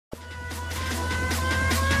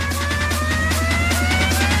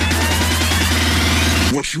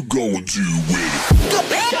what you going to with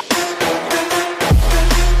it?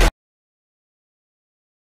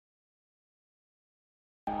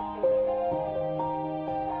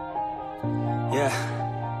 Yeah.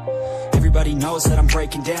 Everybody knows that I'm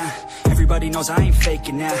breaking down. Everybody knows I ain't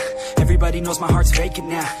faking now. Everybody knows my heart's vacant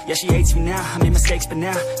now. Yeah, she hates me now, I made mistakes but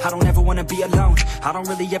now I don't ever wanna be alone. I don't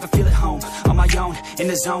really ever feel at home. On my own, in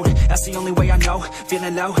the zone, that's the only way I know.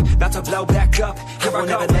 Feeling low, about to blow back up. Here I won't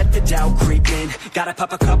ever let the doubt creep in. Gotta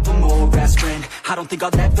pop a couple more aspirin. I don't think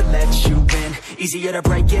I'll ever let you in. Easier to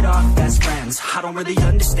break it off best friends. I don't really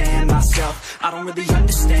understand myself. I don't really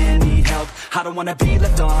understand, need help. I don't wanna be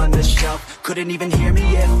left on the shelf. Couldn't even hear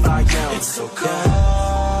me if I yelled. It's so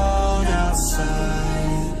cold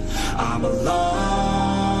outside, I'm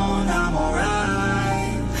alone, I'm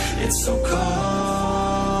alright. It's so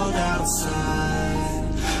cold outside,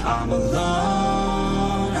 I'm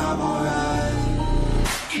alone, I'm alright.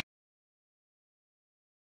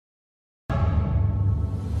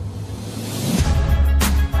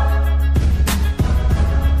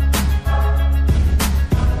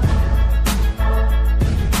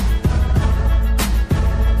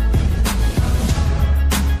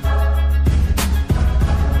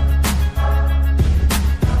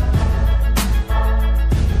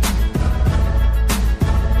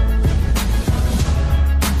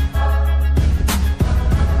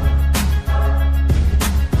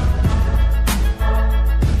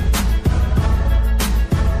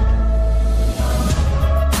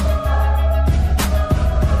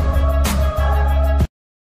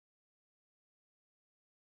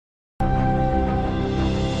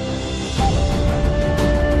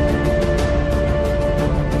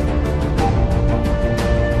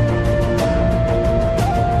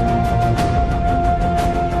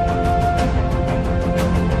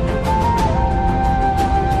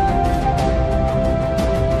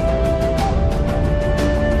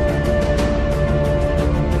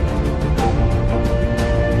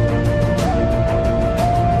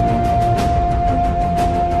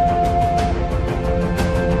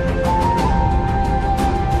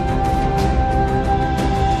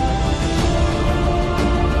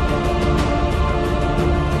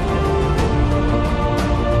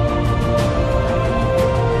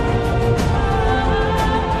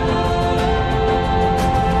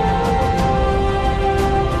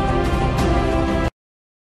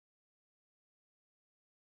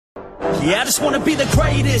 Yeah, I just wanna be the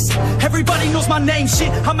greatest. Everybody knows my name,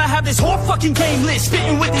 shit. I'ma have this whole fucking game list,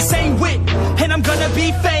 spitting with the same wit, and I'm gonna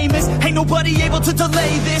be famous. Ain't nobody able to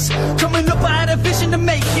delay this. Coming up, I had a vision to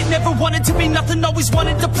make it. Never wanted to be nothing, always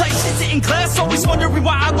wanted to play shit. Sit in class, always wondering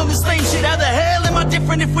why I love this lame shit. How the hell am I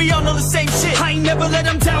different if we all know the same shit? I ain't never let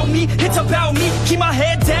them doubt me, it's about me. Keep my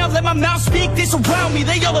head down, let my mouth speak. They surround me,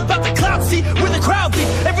 they all about the clout, see where the crowd be.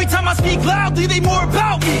 Every time I speak loudly, they more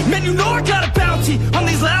about me. Man, you know I got a bounty on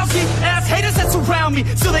these lousy ass haters that surround me.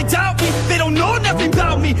 So they doubt me, they don't know nothing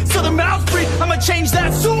about me. So their mouths free, I'ma change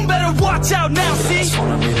that soon. Better watch out now, see? I just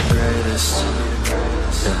wanna be the greatest,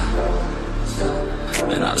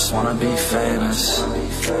 yeah. And I just wanna be famous,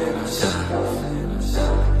 yeah.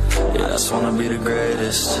 I just wanna be the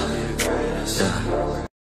greatest, yeah.